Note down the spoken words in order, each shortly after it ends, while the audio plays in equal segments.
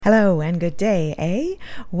and good day, eh?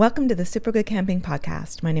 Welcome to the Super Good Camping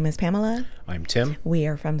Podcast. My name is Pamela. I'm Tim. We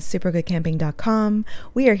are from supergoodcamping.com.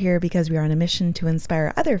 We are here because we are on a mission to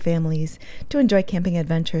inspire other families to enjoy camping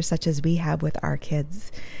adventures such as we have with our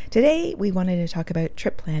kids. Today, we wanted to talk about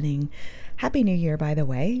trip planning. Happy New Year, by the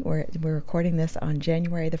way. We're recording this on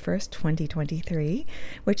January the 1st, 2023,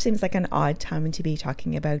 which seems like an odd time to be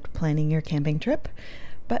talking about planning your camping trip.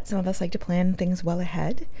 But some of us like to plan things well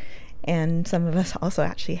ahead. And some of us also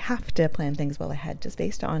actually have to plan things well ahead just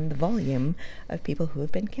based on the volume of people who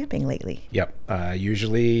have been camping lately. Yep.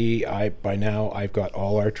 Usually by now I've got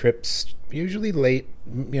all our trips usually late,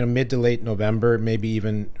 mid to late November, maybe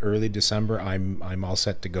even early December. I'm all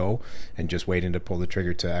set to go and just waiting to pull the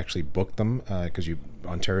trigger to actually book them because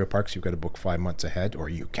Ontario parks, you've got to book 5 months ahead, or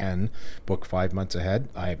you can book 5 months ahead.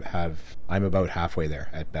 I'm about halfway there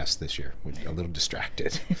at best this year. We're a little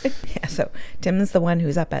distracted. Yeah, so Tim's the one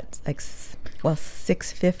who's up at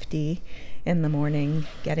 6:50 in the morning,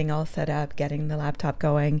 getting all set up, getting the laptop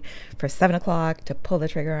going for 7 o'clock to pull the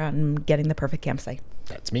trigger on getting the perfect campsite.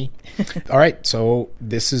 That's me. All right, so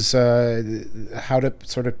this is how to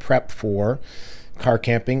sort of prep for car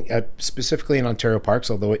camping, specifically in Ontario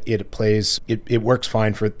parks, although it works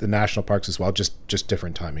fine for the national parks as well, just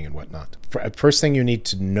different timing and whatnot. First thing you need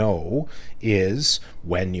to know is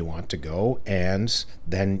when you want to go, and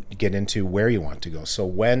then get into where you want to go. So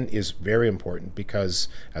when is very important because,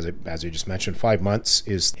 as I just mentioned, 5 months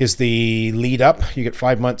is the lead up. You get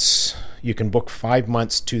 5 months. You can book 5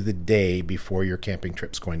 months to the day before your camping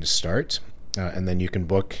trip's going to start. And then you can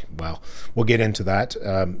book, well, we'll get into that.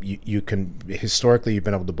 You can, historically, you've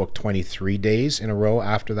been able to book 23 days in a row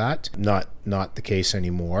after that. Not the case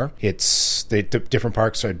anymore. It's the different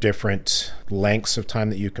parks are different lengths of time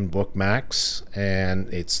that you can book max,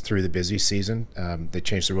 and it's through the busy season. They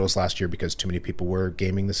changed the rules last year because too many people were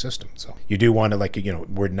gaming the system. So you do want to,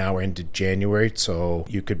 we're into January, so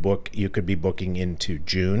you could be booking into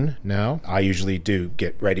June now. I usually do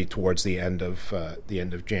get ready towards the end of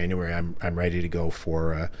January. I'm ready to go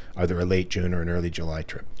for either a late June or an early July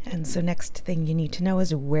trip. And so next thing you need to know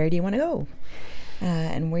is where do you want to go?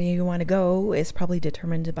 And where you want to go is probably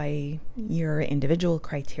determined by your individual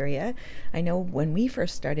criteria. I know when we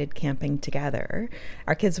first started camping together,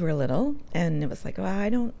 our kids were little, and it was like, I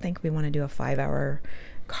don't think we want to do a 5-hour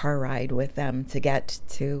car ride with them to get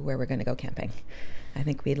to where we're going to go camping. I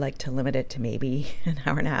think we'd like to limit it to maybe an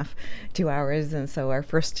hour and a half, 2 hours. And so our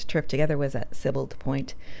first trip together was at Sibbald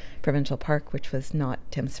Point Provincial Park, which was not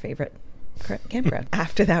Tim's favorite campground.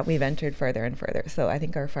 After that, we've ventured further and further. So I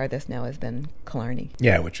think our farthest now has been Killarney.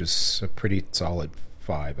 Yeah, which was a pretty solid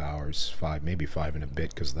 5 hours, maybe 5 and a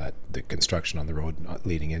bit, because the construction on the road not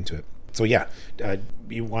leading into it. So yeah,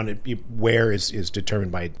 where is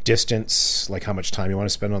determined by distance, like how much time you want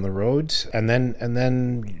to spend on the road, and then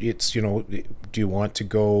it's do you want to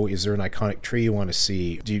go? Is there an iconic tree you want to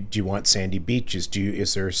see? Do you want sandy beaches?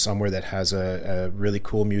 Is there somewhere that has a really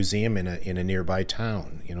cool museum in a nearby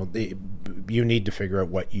town? You need to figure out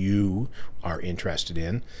what you are interested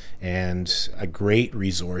in, and a great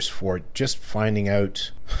resource for just finding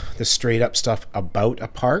out the straight up stuff about a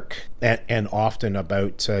park and often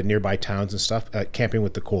about nearby towns and stuff. Camping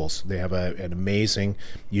with the Coles, they have an amazing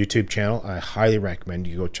YouTube channel. I highly recommend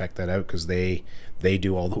you go check that out because they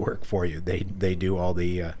do all the work for you. They do all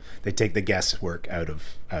the they take the guesswork out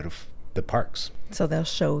of the parks. So they'll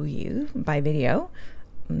show you by video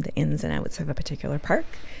the ins and outs of a particular park,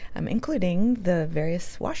 including the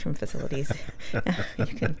various washroom facilities. You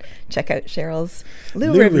can check out Cheryl's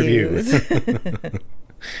loo reviews.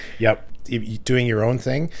 Yep. Doing your own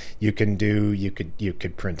thing, you could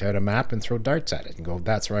print out a map and throw darts at it and go,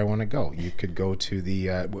 that's where I want to go. You could go to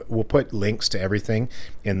the we'll put links to everything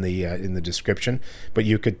in the description, but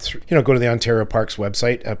you could go to the Ontario Parks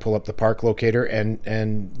website, pull up the park locator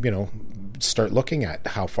and start looking at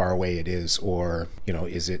how far away it is, or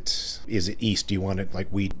is it east? Do you want it like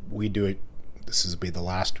we do it? This will be the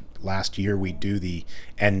last year we do the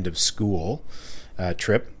end of school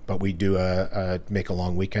trip, but we do make a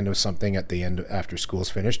long weekend of something at the end after school's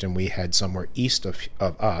finished, and we head somewhere east of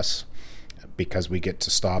us because we get to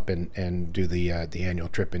stop and do the annual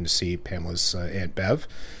trip in to see Pamela's Aunt Bev.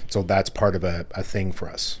 So that's part of a thing for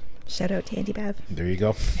us. Shout out to Auntie Bev. There you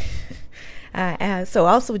go. So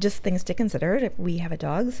also just things to consider. We have a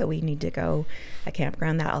dog, so we need to go a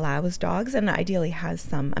campground that allows dogs and ideally has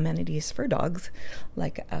some amenities for dogs,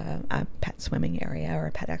 like a pet swimming area or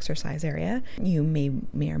a pet exercise area. You may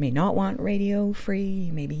or may not want radio free.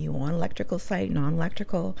 Maybe you want electrical site,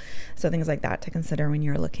 non-electrical. So things like that to consider when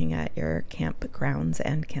you're looking at your campgrounds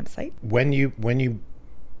and campsite. When you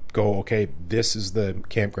go, okay, this is the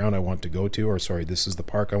campground I want to go to, or sorry, this is the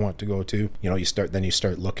park I want to go to. You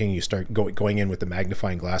start looking, you start going in with the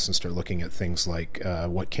magnifying glass and start looking at things like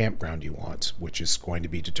what campground you want, which is going to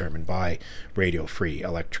be determined by radio free,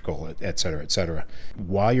 electrical, et cetera, et cetera.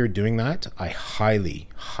 While you're doing that, I highly,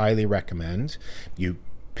 highly recommend you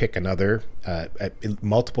pick another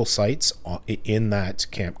multiple sites in that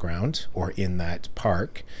campground or in that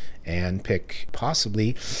park, and pick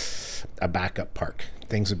possibly a backup park.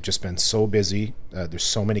 Things have just been so busy. There's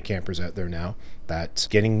so many campers out there now that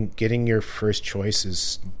getting your first choice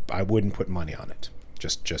is, I wouldn't put money on it.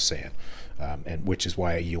 Just saying. And which is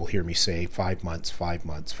why you'll hear me say 5 months,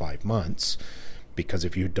 because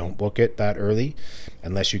if you don't book it that early,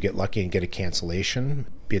 unless you get lucky and get a cancellation,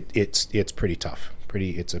 it's pretty tough.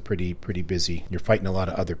 It's a pretty busy. You're fighting a lot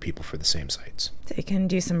of other people for the same sites. So you can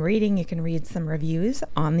do some reading. You can read some reviews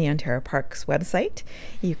on the Ontario Parks website.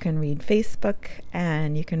 You can read Facebook,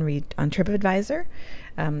 and you can read on TripAdvisor.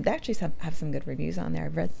 They actually have some good reviews on there.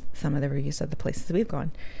 I've read some of the reviews of the places we've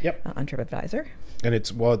gone. Yep. On TripAdvisor.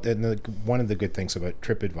 And one of the good things about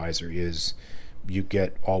TripAdvisor is you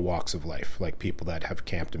get all walks of life, like people that have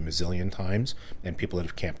camped a mazillion times and people that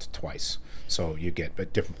have camped twice. So you get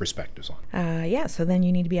different perspectives on it. So then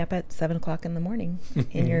you need to be up at 7:00 in the morning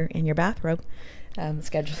in your bathrobe,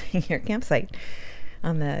 scheduling your campsite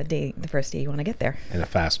on the first day you want to get there. And a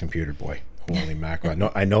fast computer, boy. Holy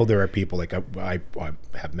mackerel. I know there are people, like I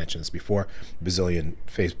have mentioned this before, bazillion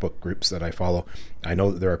Facebook groups that I follow. I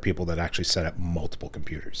know that there are people that actually set up multiple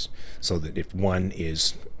computers so that if one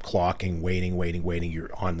is clocking, waiting,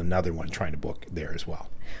 you're on another one trying to book there as well.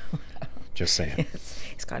 Just saying.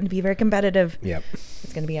 It's gotten to be very competitive. Yep.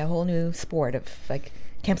 It's going to be a whole new sport of like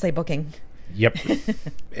campsite booking. Yep.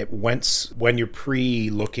 When you're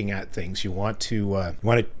looking at things, you want to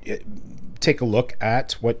take a look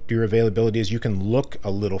at what your availability is. You can look a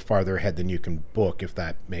little farther ahead than you can book, if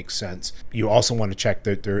that makes sense. You also want to check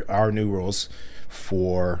that there are new rules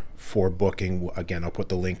for booking. Again, I'll put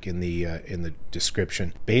the link in the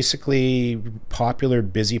description. Basically, popular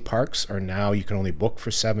busy parks are now, you can only book for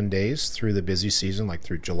 7 days through the busy season, like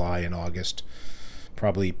through July and August.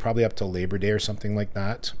 Probably up to Labor Day or something like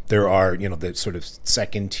that. There are, the sort of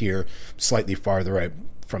second tier, slightly farther out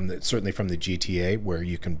certainly from the GTA, where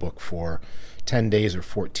you can book for 10 days or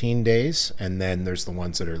 14 days. And then there's the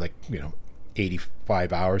ones that are like,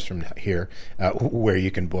 85 hours from here, where you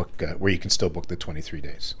can still book the 23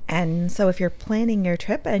 days. And so if you're planning your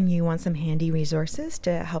trip and you want some handy resources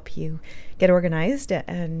to help you get organized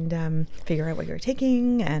and figure out what you're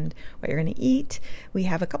taking and what you're going to eat, we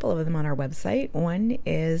have a couple of them on our website. One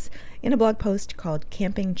is in a blog post called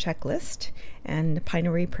Camping Checklist and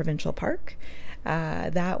Pinery Provincial Park.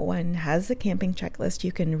 That one has a camping checklist.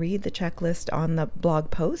 You can read the checklist on the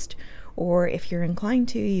blog post, or if you're inclined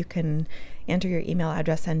to, you can enter your email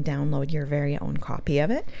address and download your very own copy of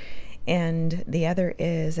it. And the other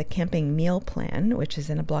is a camping meal plan, which is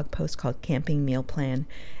in a blog post called Camping Meal Plan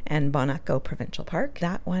and Bon Echo Provincial Park.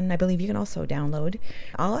 That one, I believe you can also download.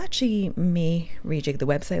 I'll actually may rejig the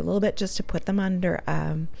website a little bit just to put them under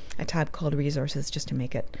a tab called Resources, just to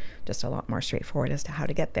make it just a lot more straightforward as to how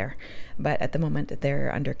to get there. But at the moment,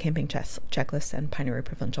 they're under Camping Checklist and Pinery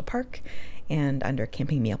Provincial Park, and under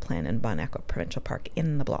Camping Meal Plan and Bon Echo Provincial Park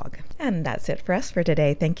in the blog. And that's it for us for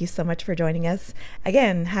today. Thank you so much for joining us.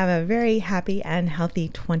 Again, have a very happy and healthy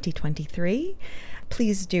 2023.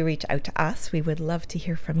 Please do reach out to us. We would love to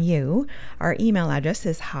hear from you. Our email address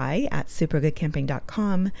is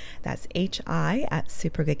hi@supergoodcamping.com. That's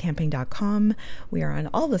hi@supergoodcamping.com. We are on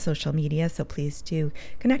all the social media, so please do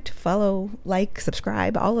connect, follow, like,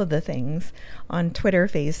 subscribe, all of the things on Twitter,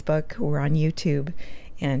 Facebook. We're on YouTube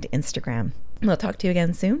and Instagram. We'll talk to you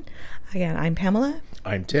again soon. Again, I'm Pamela.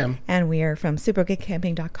 I'm Tim. And we are from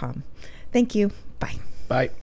supergoodcamping.com. Thank you. Bye. Bye.